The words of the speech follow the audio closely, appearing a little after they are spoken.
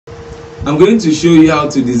I'm going to show you how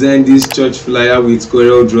to design this church flyer with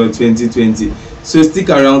Corel Draw 2020, so stick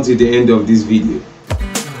around to the end of this video.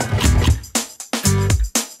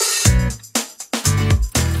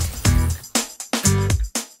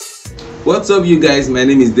 What's up you guys, my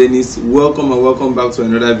name is Dennis. Welcome and welcome back to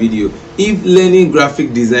another video. If learning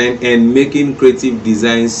graphic design and making creative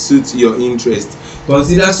designs suits your interest,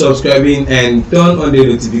 consider subscribing and turn on the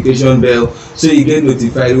notification bell so you get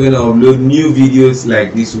notified when I upload new videos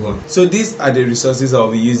like this one. So these are the resources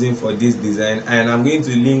I'll be using for this design, and I'm going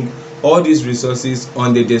to link all these resources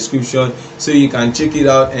on the description so you can check it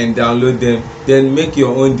out and download them, then make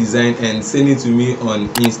your own design and send it to me on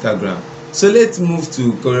Instagram. So let's move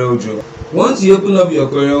to Corel Draw. Once you open up your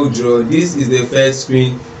Corel Draw, this is the first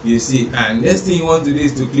screen you see, and next thing you want to do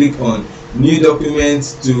is to click on new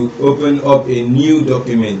documents to open up a new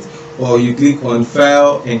document, or you click on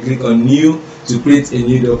file and click on new to create a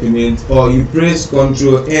new document, or you press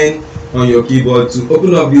Ctrl N on your keyboard to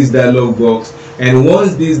open up this dialog box. And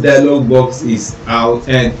once this dialog box is out,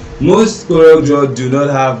 and most Corel Draw do not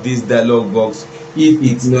have this dialog box if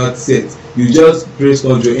it's not set, you just press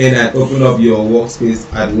Ctrl N and open up your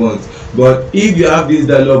workspace at once. But if you have this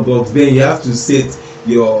dialog box, then you have to set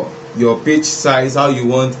your page size, how you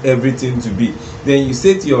want everything to be. Then you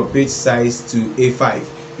set your page size to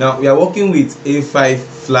A5. Now we are working with A5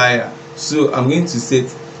 flyer, so I'm going to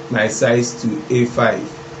set my size to A5.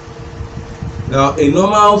 Now a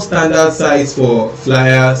normal standard size for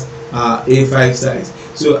flyers are A5 size,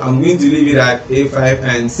 so I'm going to leave it at A5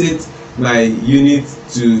 and set my unit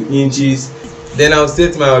to inches. Then I'll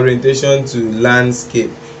set my orientation to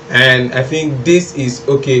landscape, and I think this is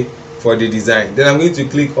okay for the design. Then I'm going to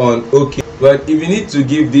click on OK. But if you need to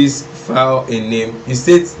give this file a name, you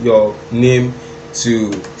set your name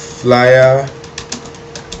to flyer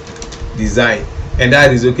design, and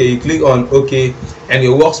that is okay. You click on OK and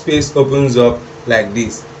your workspace opens up like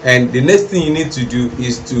this. And the next thing you need to do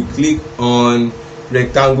is to click on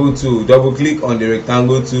rectangle tool, double click on the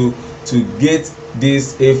rectangle tool to get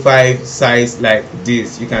this A5 size like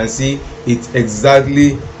this. You can see it's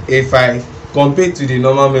exactly A5 compared to the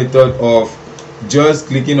normal method of just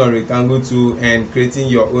clicking on rectangle tool and creating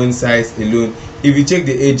your own size alone. If you check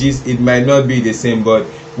the edges, it might not be the same, but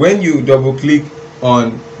when you double click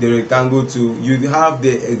on the rectangle tool, you have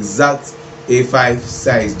the exact A5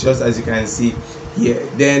 size, just as you can see here.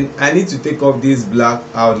 Then I need to take off this black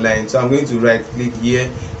outline, so I'm going to right click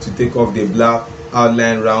here to take off the black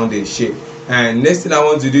outline around the shape. And next thing I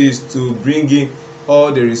want to do is to bring in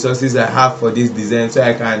all the resources I have for this design so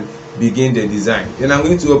I can begin the design. Then I'm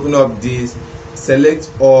going to open up this,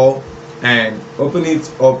 select all, and open it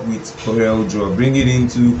up with Corel Draw. Bring it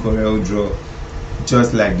into Corel Draw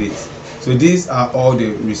just like this. So these are all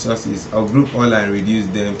the resources. I'll group all and reduce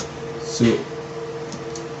them so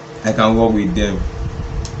I can work with them.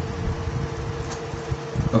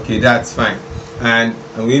 Okay, that's fine. And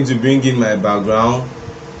I'm going to bring in my background.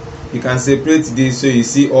 You can separate this so you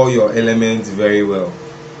see all your elements very well.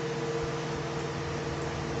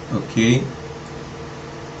 Okay.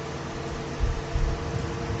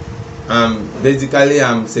 Basically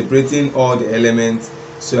I'm separating all the elements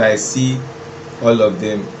so I see all of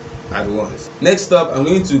them at once. Next up, I'm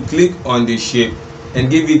going to click on the shape and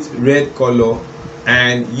give it red color,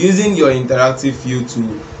 and using your interactive fill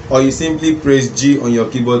tool, or you simply press G on your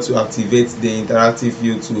keyboard to activate the interactive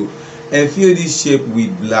fill tool and fill this shape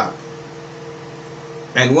with black.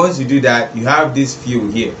 And once you do that, you have this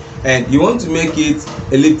fill here, and you want to make it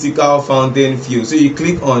elliptical fountain fill, so you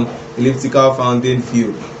click on elliptical fountain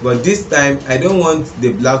fill. But this time I don't want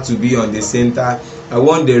the black to be on the center, I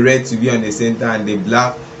want the red to be on the center and the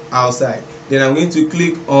black outside. Then I'm going to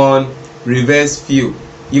click on reverse fill.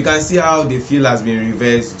 You can see how the fill has been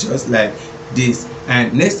reversed just like this.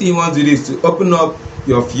 And next thing you want to do is to open up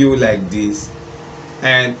your fill like this,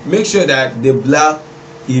 and make sure that the black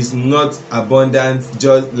is not abundant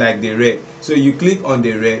just like the red. So you click on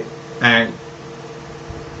the red, and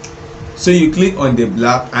so you click on the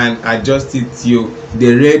black and adjust it till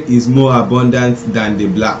the red is more abundant than the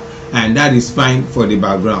black, and that is fine for the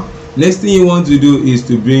background. Next thing you want to do is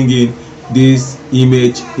to bring in this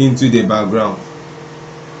image into the background.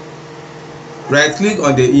 Right click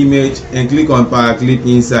on the image and click on power clip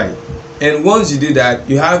inside, and once you do that,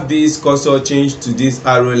 you have this cursor change to this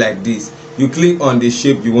arrow like this. You click on the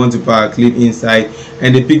shape you want to power clip inside,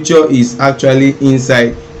 and the picture is actually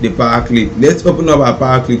inside the power clip. Let's open up our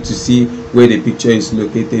power clip to see where the picture is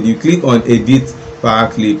located. You click on edit power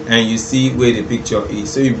clip and you see where the picture is,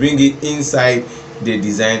 so you bring it inside the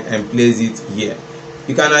design and place it here.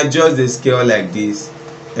 You can adjust the scale like this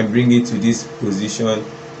and bring it to this position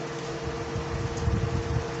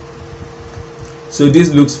So this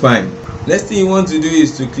looks fine. Next thing you want to do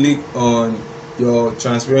is to click on your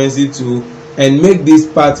transparency tool and make this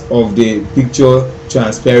part of the picture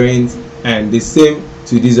transparent, and the same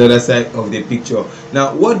to this other side of the picture.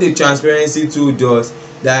 Now what the transparency tool does,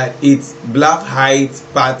 that it black hides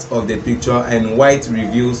part of the picture and white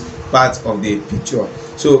reveals part of the picture.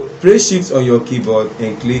 So press shift on your keyboard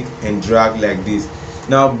and click and drag like this.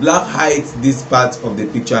 Now black hides this part of the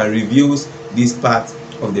picture and reveals this part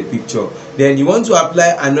of the picture. Then you want to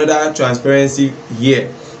apply another transparency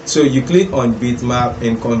here, so you click on bitmap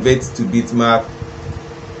and convert to bitmap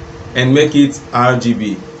and make it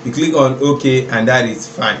RGB. You click on OK and that is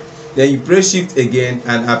fine. Then you press shift again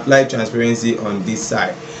and apply transparency on this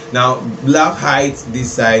side. Now black hides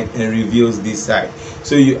this side and reveals this side,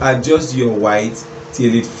 so you adjust your white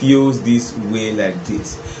till it feels this way like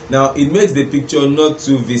this. Now it makes the picture not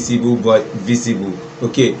too visible but visible.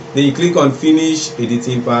 Okay, then you click on finish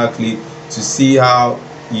editing power clip to see how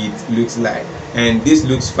it looks like, and this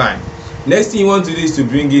looks fine. Next thing you want to do is to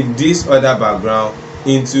bring in this other background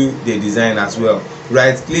into the design as well.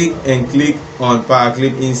 Right click and click on power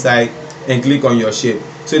clip inside and click on your shape,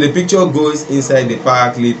 so the picture goes inside the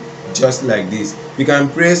power clip just like this. You can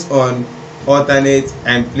press on alternate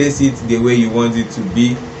and place it the way you want it to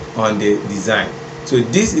be on the design. So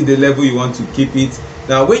this is the level you want to keep it.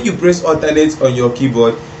 Now when you press alternate on your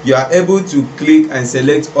keyboard, you are able to click and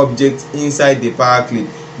select objects inside the power clip.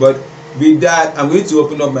 But with that, I'm going to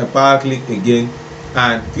open up my power clip again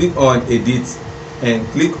and click on edit and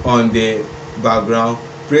click on the background,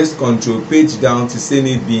 press Ctrl page down to send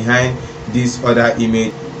it behind this other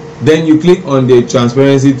image. Then you click on the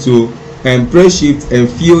transparency tool and press shift and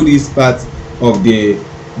fill this part of the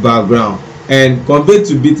background and convert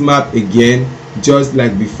to bitmap again just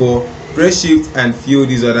like before. Press shift and fill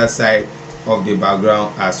this other side of the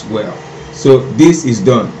background as well. So this is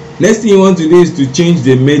done. Next thing you want to do is to change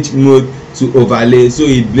the mesh mode to overlay so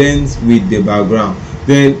it blends with the background.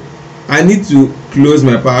 Then I need to close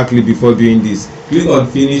my power clip before doing this. Click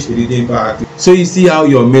on finish editing power clip, so you see how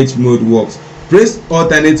your mesh mode works. Press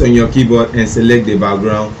alternate on your keyboard and select the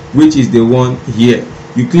background, which is the one here.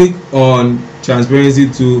 You click on transparency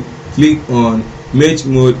tool, click on mesh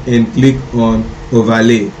mode and click on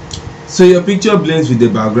overlay. So your picture blends with the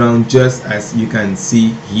background just as you can see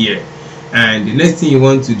here. And the next thing you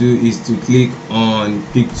want to do is to click on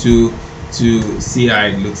picture to see how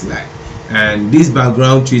it looks like. And this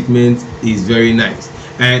background treatment is very nice.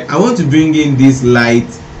 And I want to bring in this light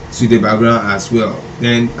to the background as well.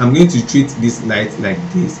 Then I'm going to treat this light like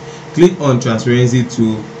this. Click on transparency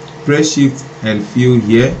tool, press shift and fill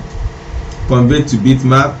here, convert to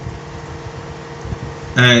bitmap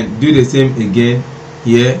and do the same again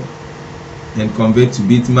here and convert to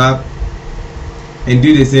bitmap and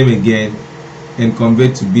do the same again and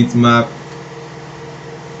convert to bitmap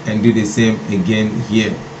and do the same again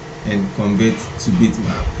here and convert to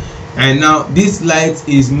bitmap. And now this light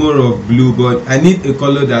is more of blue, but I need a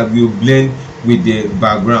color that will blend with the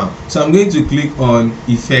background. So I'm going to click on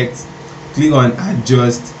effects, click on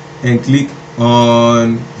adjust and click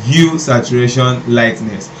on hue, saturation,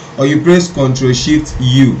 lightness, or you press Ctrl Shift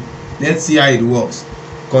U. Let's see how it works.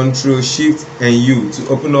 Ctrl Shift and U to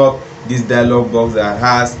open up this dialog box that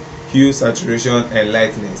has hue, saturation and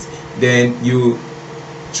lightness. Then you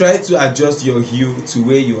try to adjust your hue to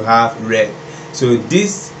where you have red. So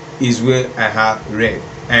this is where I have red,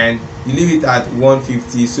 and you leave it at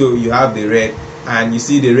 150 so you have the red, and you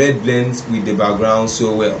see the red blends with the background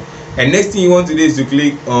so well. And next thing you want to do is to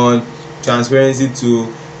click on transparency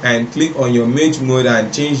tool and click on your mesh mode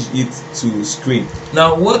and change it to screen.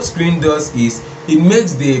 Now what screen does is it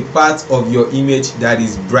makes the part of your image that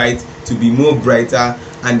is bright to be more brighter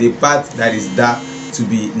and the part that is dark to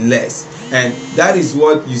be less. And that is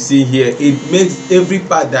what you see here. It makes every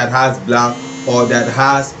part that has black or that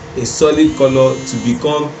has a solid color to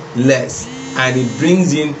become less, and it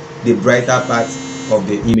brings in the brighter part of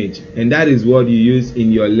the image, and that is what you use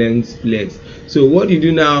in your lens flex. So what you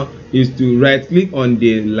do now is to right click on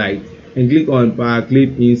the light and click on power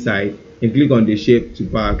clip inside and click on the shape to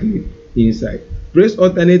power clip inside. Press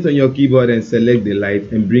alternate on your keyboard and select the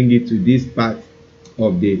light and bring it to this part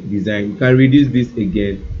of the design. You can reduce this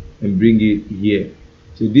again and bring it here.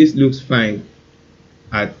 So this looks fine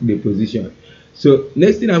at the position. So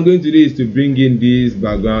next thing I'm going to do is to bring in this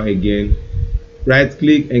background again. Right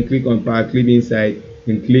click and click on power clip inside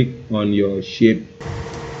and click on your shape.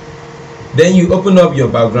 Then you open up your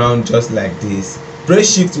background just like this.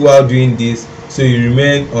 Press shift while doing this so you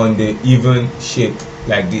remain on the even shape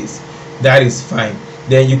like this. That is fine.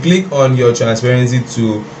 Then you click on your transparency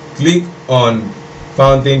tool, click on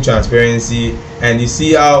fountain transparency, and you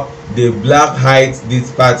see how the black hides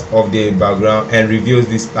this part of the background and reveals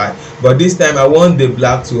this part. But this time I want the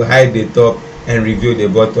black to hide the top and reveal the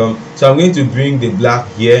bottom, so I'm going to bring the black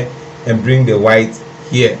here and bring the white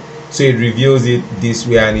here, so it reveals it this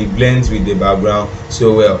way and it blends with the background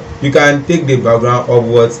so well. You can take the background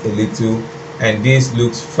upwards a little and this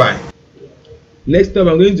looks fine. Next up,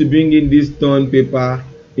 I'm going to bring in this torn paper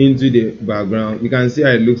into the background. You can see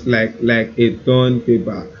how it looks like a torn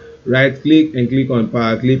paper. Right click and click on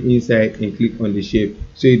power clip inside and click on the shape,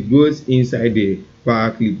 so it goes inside the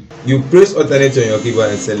power clip. You press alternate on your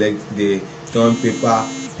keyboard and select the torn paper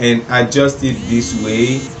and adjust it this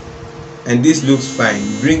way, and this looks fine.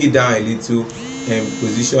 Bring it down a little and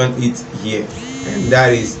position it here, and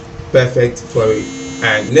that is perfect for it.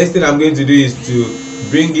 And next thing I'm going to do is to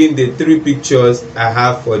bring in the 3 pictures I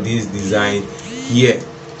have for this design here.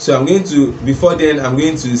 So I'm going to, before then, I'm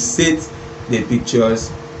going to set the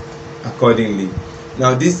pictures accordingly.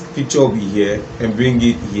 Now this picture will be here and bring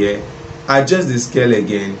it here. Adjust the scale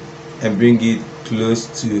again and bring it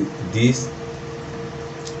close to this,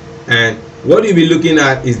 and what you'll be looking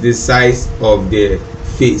at is the size of the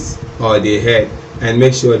face or the head, and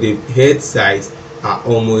make sure the head size are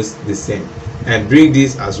almost the same, and bring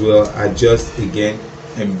this as well. Adjust again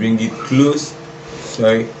and bring it close,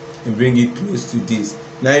 and bring it close to this.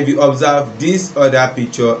 Now if you observe, this other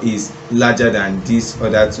picture is larger than this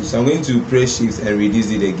other two, so I'm going to press shift and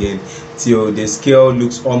reduce it again till the scale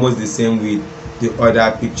looks almost the same with the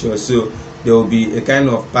other picture, so there will be a kind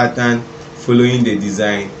of pattern following the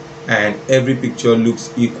design and every picture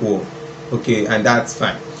looks equal. Okay, and that's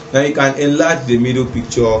fine. Now you can enlarge the middle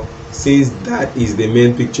picture, since that is the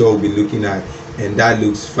main picture we'll be looking at, and that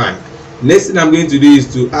looks fine. Next thing I'm going to do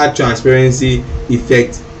is to add transparency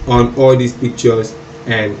effect on all these pictures,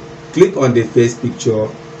 and click on the first picture,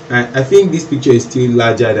 and I think this picture is still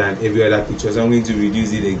larger than every other picture, so I'm going to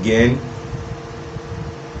reduce it again.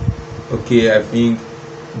 Okay, I think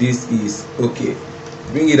this is okay.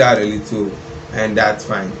 Bring it out a little, and that's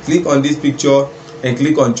fine. Click on this picture and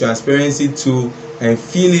click on transparency tool and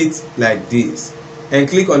fill it like this, and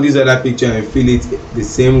click on this other picture and fill it the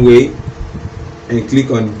same way, and click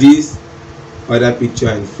on this other picture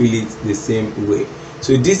and fill it the same way.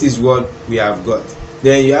 So this is what we have got.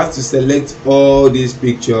 Then you have to select all these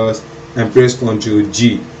pictures and press Ctrl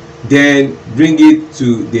G, then bring it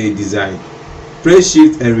to the design. Press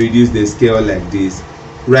shift and reduce the scale like this.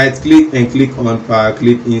 Right click and click on power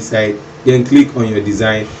clip inside, then click on your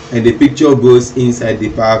design, and the picture goes inside the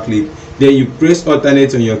power clip. Then you press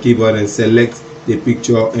alternate on your keyboard and select the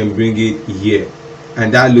picture and bring it here,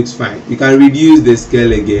 and that looks fine. You can reduce the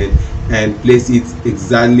scale again and place it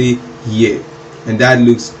exactly here, and that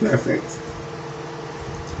looks perfect.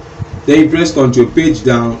 Then you press Ctrl page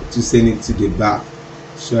down to send it to the back.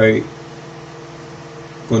 Ctrl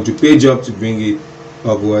page up to bring it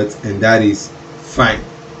upwards, and that is fine.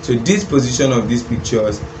 So this position of these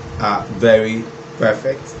pictures are very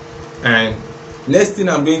perfect. And next thing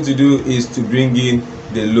I'm going to do is to bring in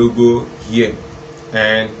the logo here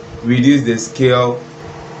and reduce the scale.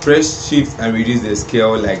 Press shift and reduce the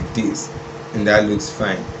scale like this, and that looks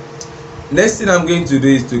fine. Next thing I'm going to do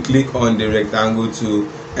is to click on the rectangle tool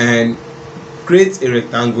and create a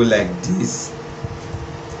rectangle like this,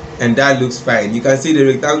 and that looks fine. You can see the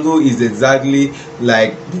rectangle is exactly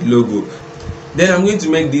like the logo. Then I'm going to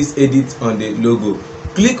make this edit on the logo.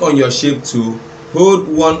 Click on your shape tool, hold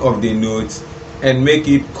one of the nodes and make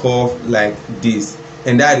it curve like this,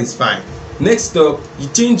 and that is fine. Next up, you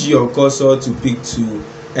change your cursor to pick tool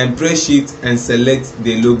and press shift and select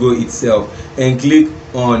the logo itself and click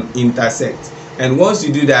on intersect. And once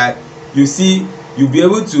you do that, you see you'll be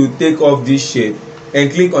able to take off this shape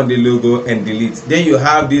and click on the logo and delete. Then you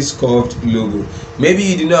have this curved logo. Maybe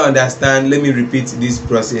you did not understand. Let me repeat this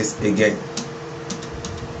process again.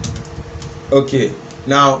 Okay,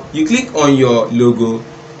 now you click on your logo,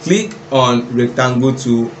 click on rectangle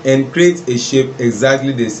tool and create a shape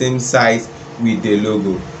exactly the same size with the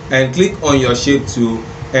logo, and click on your shape tool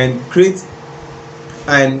and click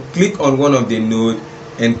on one of the node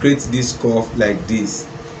and create this curve like this.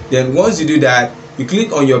 Then once you do that, you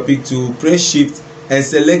click on your pick tool, press shift and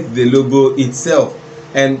select the logo itself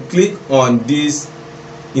and click on this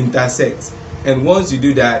intersect. And once you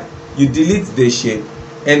do that, you delete the shape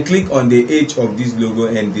and click on the edge of this logo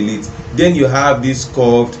and delete. Then you have this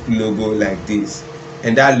curved logo like this,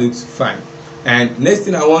 and that looks fine. And next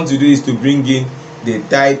thing I want to do is to bring in the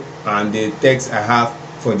type and the text I have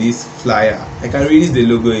for this flyer. I can reduce the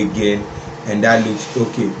logo again, and that looks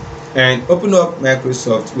okay. And open up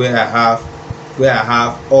Microsoft where I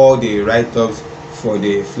have all the write-ups for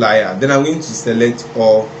the flyer. Then I'm going to select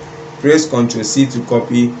all, press Ctrl C to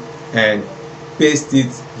copy and paste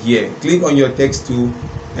it here. Click on your text tool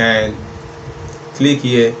and click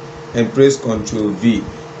here and press Ctrl V.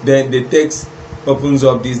 Then the text opens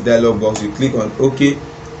up this dialog box. You click on OK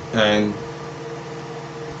and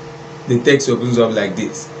the text opens up like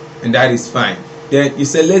this, and that is fine. Then you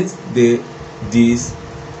select this,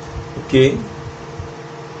 okay,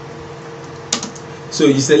 so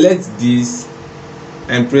you select this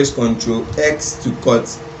and press Ctrl X to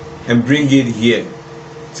cut and bring it here.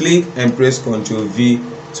 Click and press Ctrl V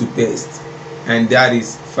to paste, and that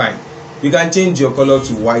is fine. You can change your color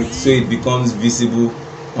to white so it becomes visible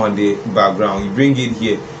on the background. You bring it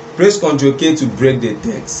here, press Ctrl K to break the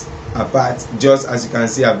text apart. Just as you can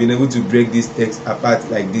see, I've been able to break this text apart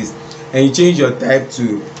like this. And you change your type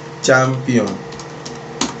to champion.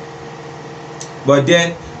 But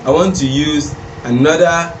then I want to use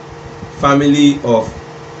another family of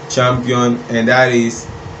champion, and that is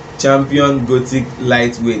champion gothic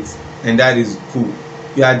lightweight, and that is cool.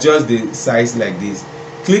 You adjust the size like this.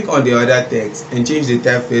 Click on the other text and change the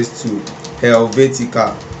typeface to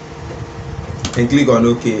Helvetica and click on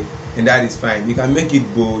OK, and that is fine. You can make it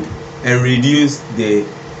bold and reduce the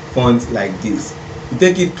font like this. You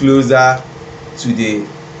take it closer to the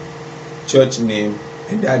church name,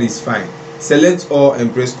 and that is fine. Select all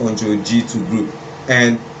and press Ctrl G to group,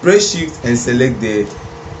 and press Shift and select the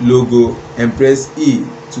logo and press E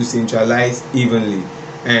to centralize evenly,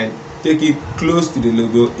 and take it close to the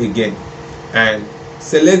logo again, and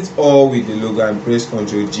select all with the logo and press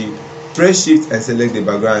Ctrl G. Press Shift and select the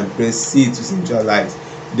background and press C to centralize.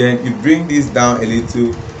 Then you bring this down a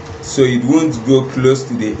little so it won't go close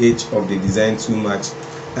to the edge of the design too much.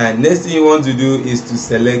 And next thing you want to do is to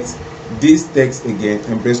select this text again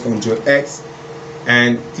and press Ctrl X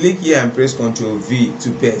and click here and press Ctrl V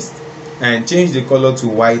to paste, and change the color to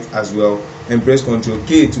white as well and press Ctrl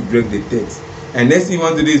K to break the text. And next thing you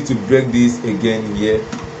want to do is to break this again here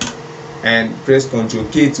and press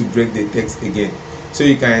Ctrl K to break the text again. So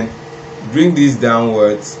you can bring this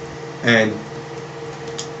downwards and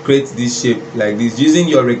create this shape like this. Using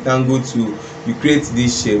your rectangle tool, you create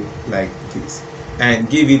this shape like this and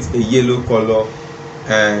give it a yellow color,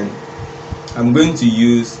 and I'm going to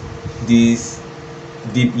use this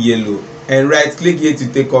deep yellow, and right click here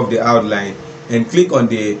to take off the outline and click on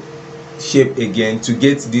the shape again to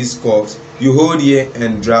get these curves. You hold here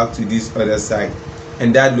and drag to this other side,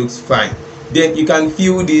 and that looks fine. Then you can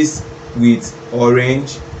fill this with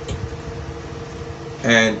orange,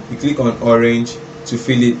 and you click on orange to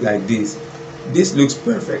fill it like this. This looks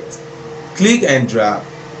perfect. Click and drag.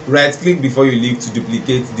 Right click before you leave to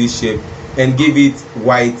duplicate this shape and give it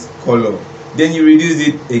white color. Then you reduce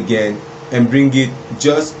it again and bring it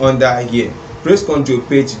just under here. Press Ctrl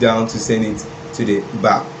page down to send it to the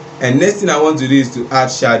back. And next thing I want to do is to add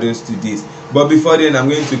shadows to this. But before then, I'm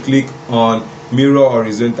going to click on mirror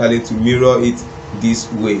horizontally to mirror it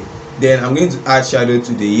this way. Then I'm going to add shadow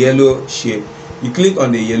to the yellow shape. You click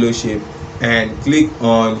on the yellow shape and click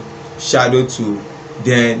on shadow tool.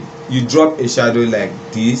 Then you drop a shadow like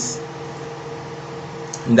this,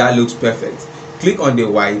 and that looks perfect. Click on the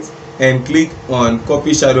white and click on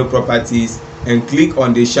copy shadow properties and click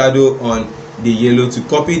on the shadow on the yellow to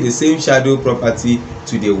copy the same shadow property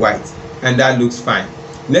to the white, and that looks fine.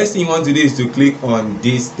 Next thing you want to do is to click on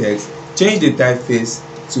this text, change the typeface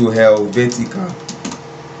to Helvetica,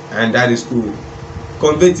 and that is cool.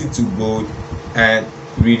 Convert it to bold and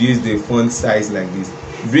reduce the font size like this.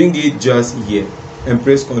 Bring it just here and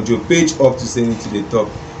press Ctrl page up to send it to the top.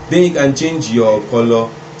 Then you can change your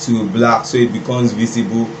color to black so it becomes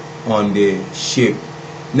visible on the shape.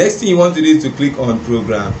 Next thing you want to do is to click on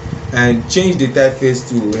program and change the typeface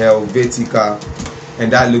to Helvetica,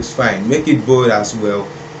 and that looks fine. Make it bold as well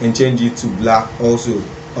and change it to black also.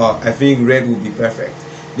 I think red will be perfect.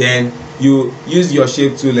 Then you use your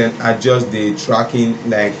shape tool and adjust the tracking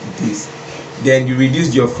like this. Then you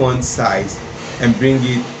reduce your font size and bring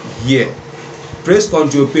it here. Press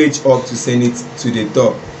Ctrl page up to send it to the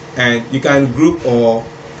top, and you can group all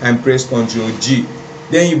and press Ctrl G.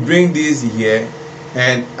 Then you bring this here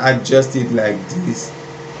and adjust it like this.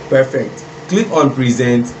 Perfect. Click on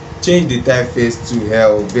present, change the typeface to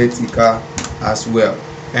Helvetica as well,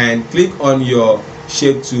 and click on your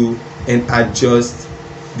shape tool and adjust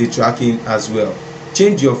the tracking as well.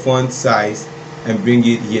 Change your font size and bring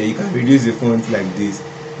it here. You can reduce the font like this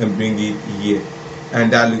and bring it here,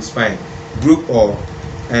 and that looks fine. Group all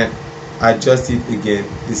and adjust it again,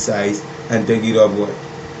 the size, and take it upward.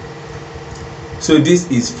 So this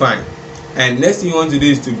is fine. And next thing you want to do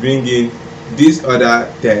is to bring in this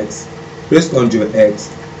other text. Press Ctrl X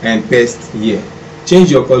and paste here. change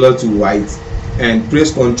your color to white and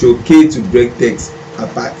press Ctrl K to break text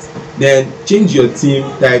apart. Then change your theme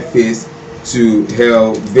typeface to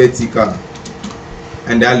Helvetica,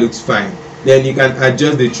 and that looks fine. Then you can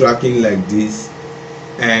adjust the tracking like this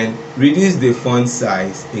and reduce the font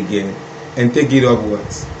size again and take it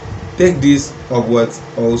upwards. Take this upwards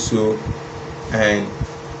also and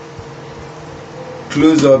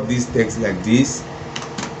close up this text like this,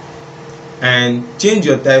 and change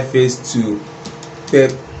your typeface to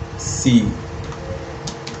Pepsi.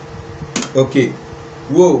 Okay,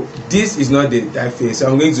 whoa, this is not the typeface, so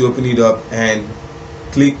I'm going to open it up and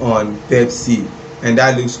click on Pepsi, and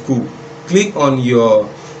that looks cool. Click on your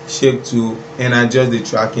shape tool and adjust the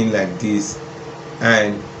tracking like this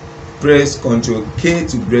and press Ctrl K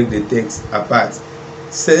to break the text apart.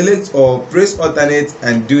 Select or press alternate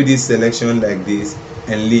and do this selection like this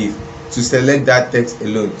and leave to select that text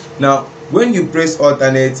alone. Now when you press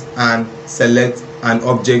alternate and select an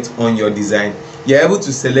object on your design, you're able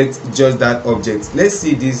to select just that object. Let's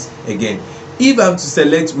see this again. If I'm to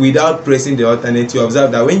select without pressing the alternate, you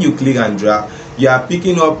observe that when you click and drag, you are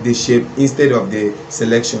picking up the shape instead of the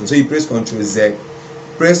selection. So you press Ctrl Z,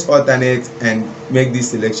 press alternate and make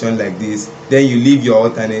this selection like this, then you leave your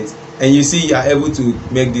alternate and you see you are able to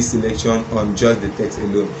make this selection on just the text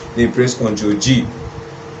alone. Then press Ctrl G.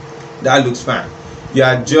 That looks fine. You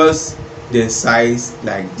adjust the size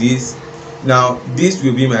like this. Now this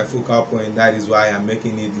will be my focal point, that is why I'm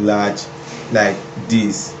making it large like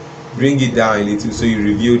this. Bring it down a little so you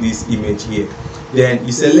reveal this image here. Then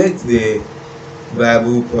you select the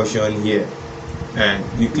Bible portion here and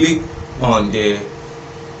you click on the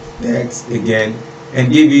text again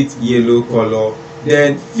and give it yellow color.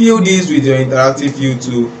 Then fill this with your interactive fill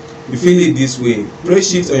tool. You fill it this way. Press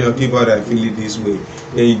shift on your keyboard and fill it this way.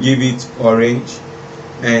 Then you give it orange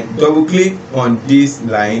and double click on this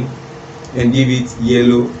line and give it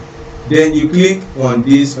yellow. Then you click on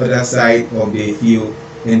this other side of the fill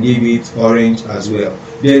and give it orange as well.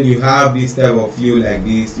 Then you have this type of fill like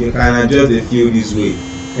this. You can adjust the fill this way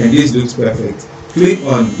and this looks perfect. Click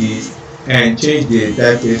on this and change the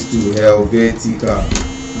typeface to Helvetica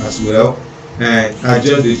as well, and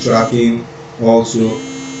adjust the tracking also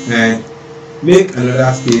and make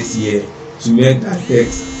another space here to make that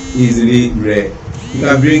text easily read. You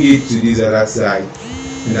can bring it to this other side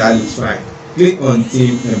and that looks fine. Click on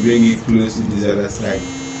theme and bring it close to this other side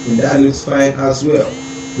and that looks fine as well.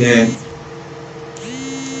 Then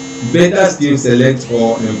better still, select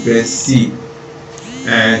all and press C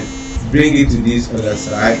and bring it to this other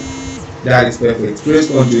side. That is perfect. Press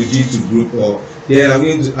Ctrl G to group all. Then I'm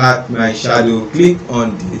going to add my shadow. Click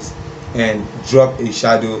on this and drop a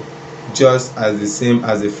shadow just as the same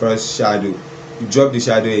as the first shadow. You drop the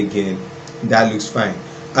shadow again. That looks fine.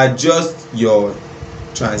 Adjust your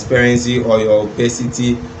transparency or your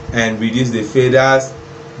opacity and reduce the faders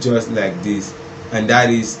just like this, and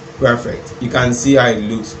that is perfect. You can see how it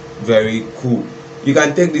looks very cool. You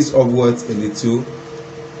can take this upwards a little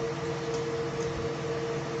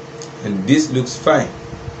and this looks fine.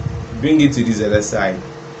 Bring it to this other side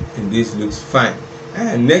and this looks fine.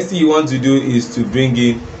 And next thing you want to do is to bring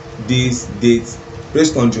in this date.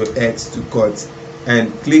 Press Ctrl X to cut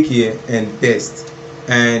and click here and paste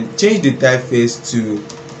and change the typeface to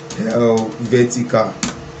Helvetica.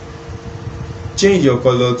 Change your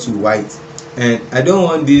color to white, and I don't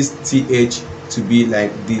want this TH to be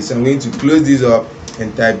like this, so I'm going to close this up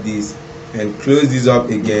and type this and close this up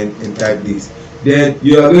again and type this. Then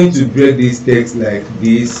you are going to break this text like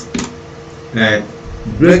this and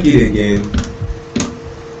break it again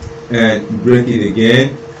and break it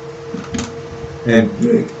again and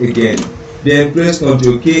break again. Then press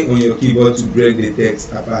Ctrl K on your keyboard to break the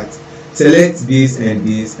text apart. Select this and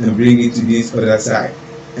bring it to this other side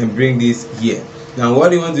and bring this here. Now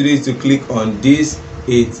what you want to do is to click on this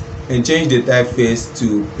 8 and change the typeface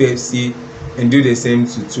to Pepsi and do the same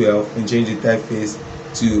to 12 and change the typeface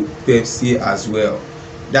to Pepsi as well.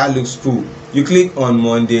 That looks cool. You click on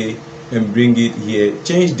Monday and bring it here.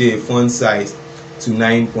 Change the font size to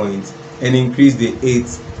 9 points and increase the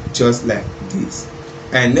 8 just like this.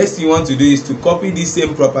 And next you want to do is to copy these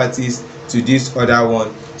same properties to this other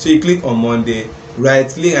one. So you click on Monday, right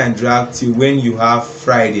click and drag till when you have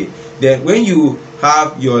Friday. Then when you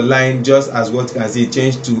have your line just as what you can see,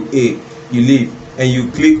 change to A, you leave and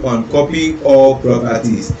you click on copy all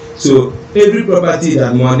properties. So every property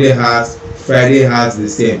that Monday has, Friday has the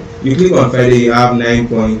same. You click on Friday, you have 9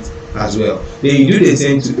 points as well. Then you do the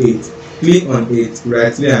same to 8. Click on 8,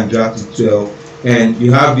 right click and drag to 12. And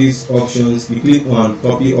you have these options. You click on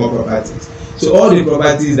copy all properties. So all the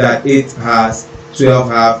properties that 8 has, 12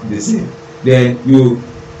 have the same. Then you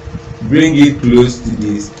bring it close to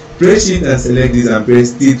this, press shift and select this and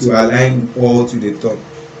press T to align all to the top.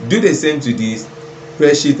 Do the same to this,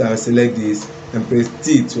 press shift and select this and press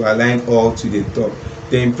T to align all to the top.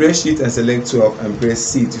 Then press shift and select 12 and press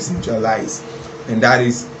C to centralize, and that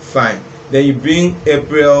is fine. Then you bring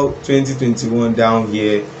April 2021 down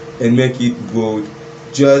here and make it bold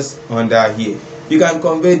just under here. You can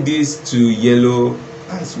convert this to yellow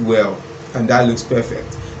as well, and that looks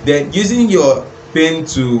perfect. Then using your pen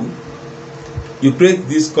tool, you create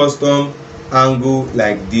this custom angle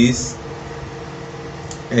like this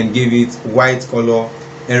and give it white color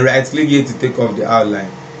and right click here to take off the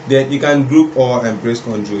outline. Then you can group all and press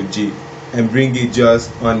Ctrl J and bring it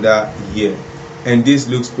just under here, and this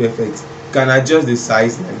looks perfect. You can adjust the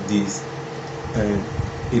size like this and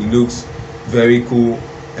it looks very cool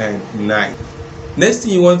and nice. Next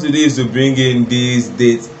thing you want to do is to bring in this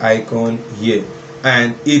date icon here,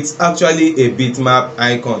 and it's actually a bitmap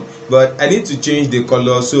icon, but I need to change the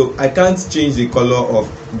color, so I can't change the color of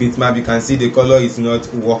bitmap. You can see the color is not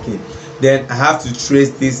working. Then I have to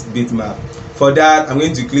trace this bitmap. For that, I'm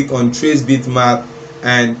going to click on trace bitmap,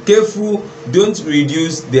 and careful, don't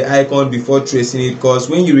reduce the icon before tracing it, because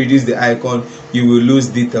when you reduce the icon you will lose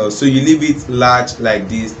details. So you leave it large like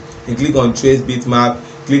this and click on trace bitmap,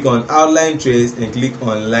 click on outline trace and click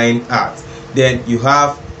on line art. Then you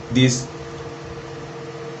have this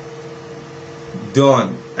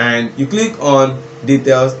done, and you click on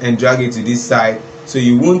details and drag it to this side so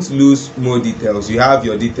you won't lose more details. You have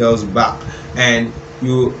your details back, and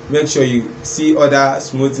you make sure you see other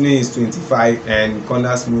smoothing is 25 and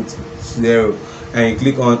corner smooth 0, and you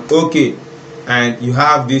click on OK, and you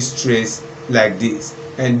have this trace like this,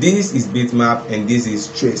 and this is bitmap and this is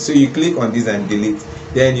trace. So you click on this and delete,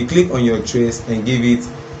 then you click on your trace and give it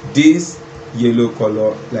this yellow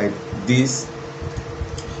color like this.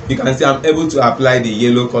 You can see I'm able to apply the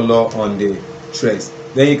yellow color on the trace.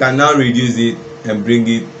 Then you can now reduce it and bring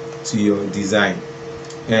it to your design,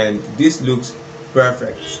 and this looks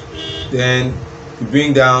perfect. Then you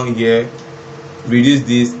bring down here, reduce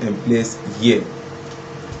this and place here,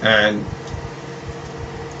 and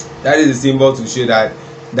that is a symbol to show that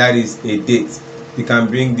that is a date. You can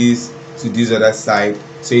bring this to this other side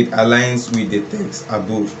so it aligns with the text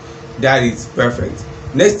above. That is perfect.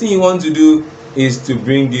 Next thing you want to do is to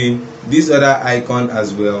bring in this other icon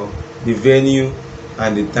as well, the venue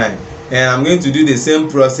and the time, and I'm going to do the same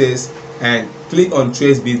process and click on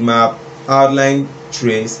trace bitmap, outline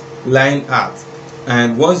trace, line art,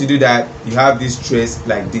 and once you do that you have this trace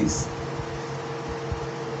like this.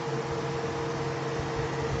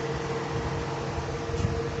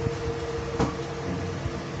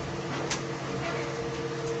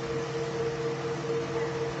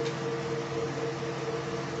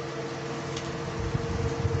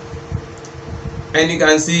 And you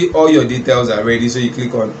can see all your details are ready, so you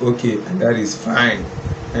click on OK, and that is fine.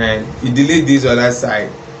 And you delete this other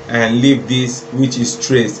side and leave this which is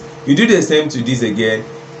trace. You do the same to this again,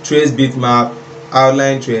 trace bitmap,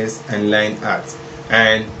 outline trace and line art,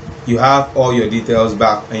 and you have all your details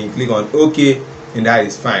back, and you click on OK, and that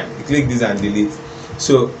is fine. You click this and delete.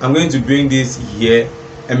 So I'm going to bring this here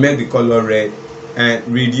and make the color red and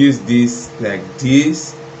reduce this like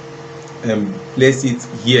this and place it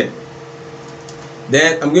here.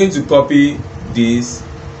 Then I'm going to copy this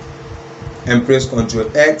and press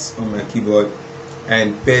Ctrl X on my keyboard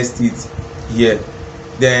and paste it here.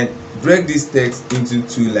 Then break this text into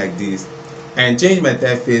two like this and change my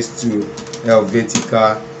typeface to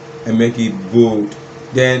Helvetica and make it bold.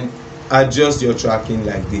 Then adjust your tracking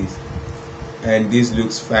like this, and this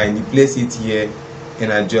looks fine. You place it here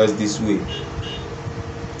and adjust this way.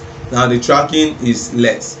 Now the tracking is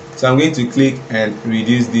less, so I'm going to click and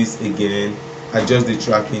reduce this again, adjust the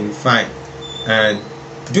tracking, fine, and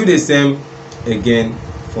do the same again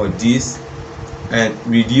for this and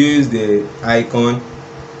reduce the icon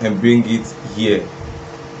and bring it here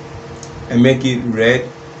and make it red,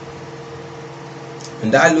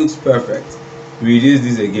 and that looks perfect. Reduce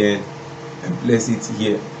this again and place it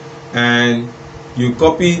here, and you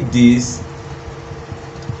copy this,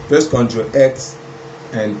 press Ctrl X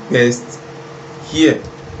and paste here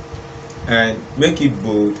and make it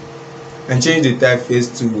bold and change the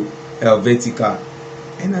typeface to Helvetica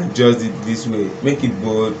and adjust it this way, make it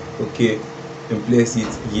bold, okay, and place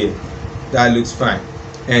it here. That looks fine.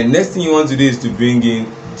 And next thing you want to do is to bring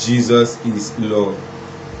in Jesus is Lord.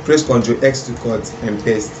 Press Ctrl X to cut and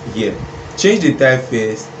paste here. Change the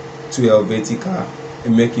typeface to Helvetica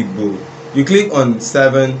and make it bold. You click on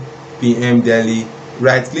 7 p.m. daily,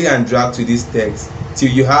 right click and drag to this text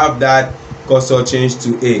till you have that cursor change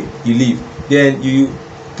to A. You leave. Then you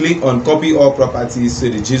click on copy all properties, so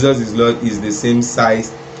the Jesus is Lord is the same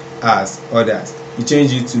size as others. You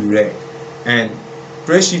change it to red and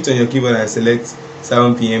press shift on your keyboard and select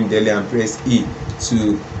 7 p.m. daily and press E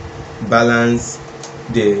to balance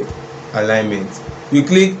the alignment. You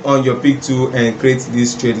click on your pick tool and create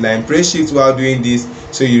this straight line. Press shift while doing this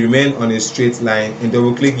so you remain on a straight line, and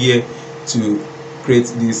double click here to create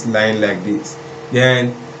this line like this.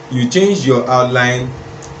 Then you change your outline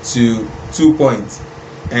to 2 points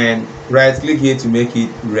and right click here to make it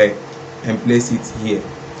red and place it here,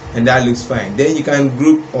 and that looks fine. Then you can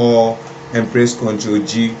group all and press Ctrl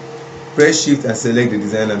G, press shift and select the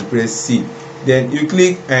design and press C. Then you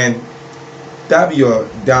click and tap your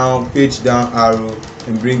page down arrow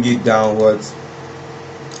and bring it downwards,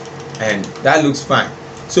 and that looks fine.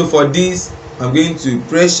 So for this, I'm going to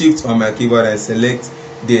press shift on my keyboard and select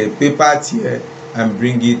the paper tier and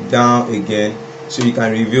bring it down again so you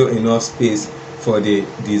can reveal enough space for the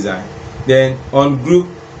design. Then on group,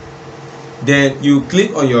 then you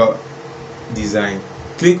click on your design,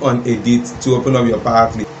 click on edit to open up your power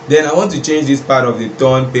clip. Then I want to change this part of the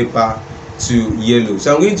torn paper to yellow,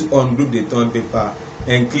 so I'm going to ungroup the torn paper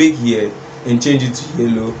and click here and change it to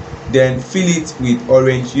yellow. Then fill it with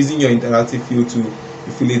orange using your interactive fill tool.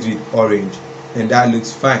 You fill it with orange, and that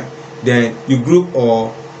looks fine. Then you group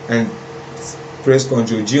all and press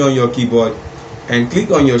Ctrl G on your keyboard and click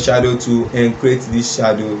on your shadow tool and create this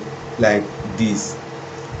shadow like this,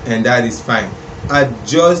 and that is fine.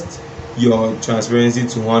 Adjust your transparency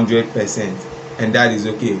to 100%, and that is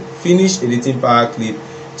okay. Finish editing power clip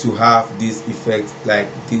to have this effect like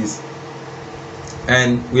this,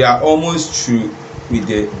 and we are almost through with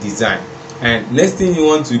the design. And next thing you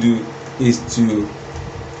want to do is to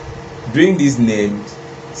bring these names,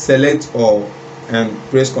 select all and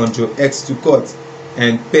press Ctrl X to cut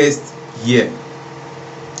and paste here,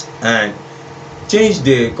 and change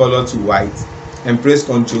the color to white and press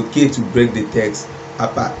Ctrl K to break the text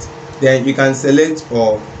apart. Then you can select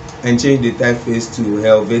all and change the typeface to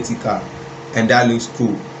Helvetica, and that looks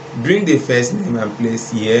cool. Bring the first name and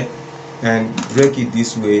place here and break it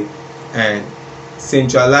this way, and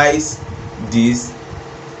centralize this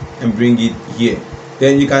and bring it here.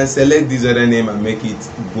 Then you can select this other name and make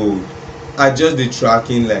it bold. Adjust the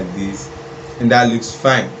tracking like this, and that looks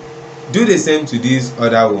fine. Do the same to this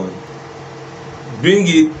other one. Bring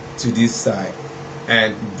it to this side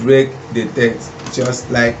and break the text just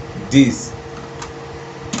like this,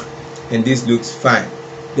 and this looks fine.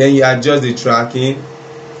 Then you adjust the tracking,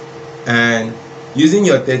 and using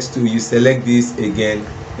your text tool you select this again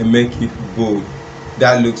and make it bold.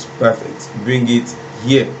 That looks perfect. Bring it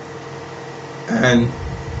here, and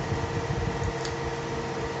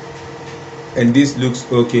this looks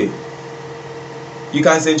okay. You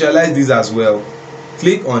can centralize this as well.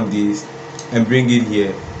 Click on this and bring it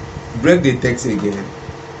here. Break the text again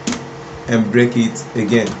and break it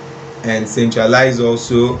again, and centralize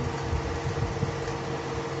also,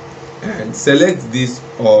 and select this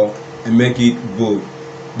all and make it bold.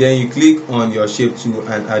 Then you click on your shape tool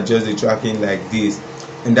and adjust the tracking like this,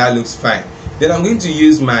 and that looks fine. Then I'm going to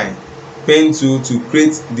use my pen tool to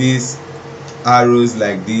create these arrows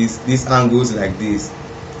like this, these angles like this,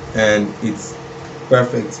 and it's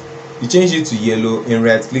perfect. You change it to yellow and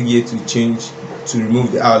right click here to change to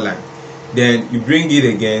remove the outline. Then you bring it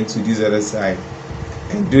again to this other side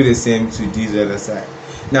and do the same to this other side.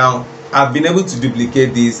 Now I've been able to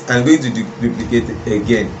duplicate this. I'm going to duplicate it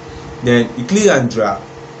again. Then you click and drag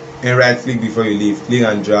and right click before you leave, click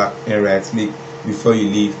and drag and right click before you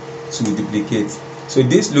leave to duplicate. So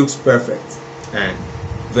this looks perfect and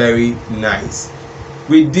very nice.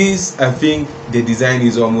 With this, I think the design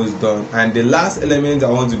is almost done, and the last element I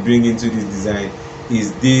want to bring into this design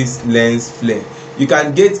is this lens flare. You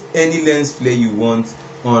can get any lens flare you want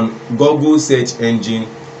on Google search engine,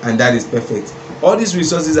 and that is perfect. All these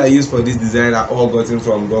resources I use for this design are all gotten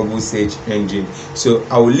from Google search engine, so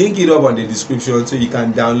I will link it up on the description so you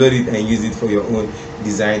can download it and use it for your own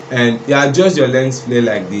design. And you adjust your lens flare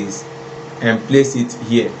like this and place it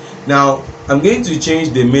here. Now I'm going to change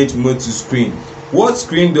the image mode to screen. What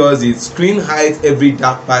screen does is screen hides every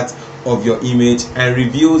dark part of your image and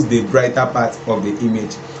reveals the brighter part of the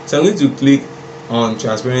image. So I'm going to click on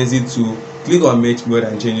transparency tool, click on image mode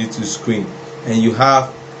and change it to screen, and you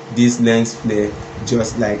have this lens flare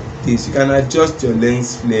just like this. You can adjust your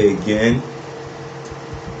lens flare again,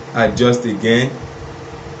 adjust again,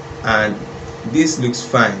 and this looks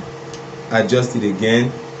fine. Adjust it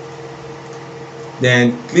again,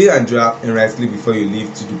 then click and drag and right click before you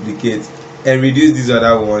leave to duplicate and reduce this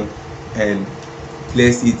other one and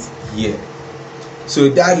place it here. So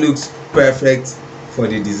that looks perfect for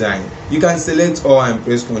the design. You can select all and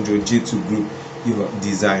press Ctrl J to group your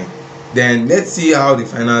design. Then let's see how the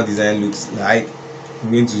final design looks like.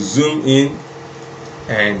 I'm going to zoom in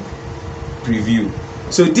and preview.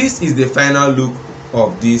 So this is the final look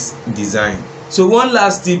of this design. So one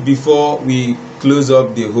last tip before we close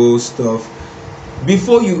up the whole stuff: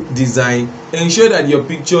 before you design, ensure that your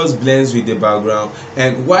pictures blends with the background.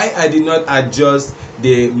 And why I did not adjust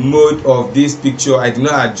the mode of this picture, I did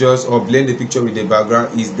not adjust or blend the picture with the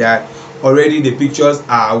background, is that already the pictures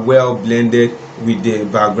are well blended with the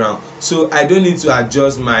background, so I don't need to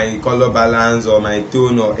adjust my color balance or my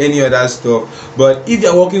tone or any other stuff. But if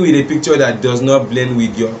you're working with a picture that does not blend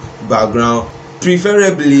with your background,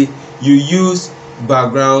 preferably you use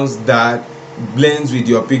backgrounds that blends with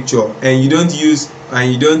your picture, and you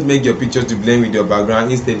don't make your picture to blend with your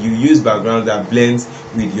background. Instead, you use background that blends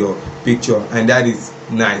with your picture, and that is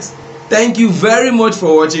nice. Thank you very much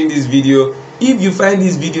for watching this video. If you find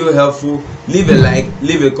this video helpful, leave a like,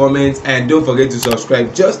 leave a comment, and don't forget to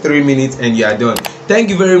subscribe. Just 3 minutes and you are done.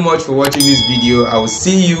 Thank you very much for watching this video. I will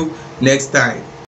see you next time.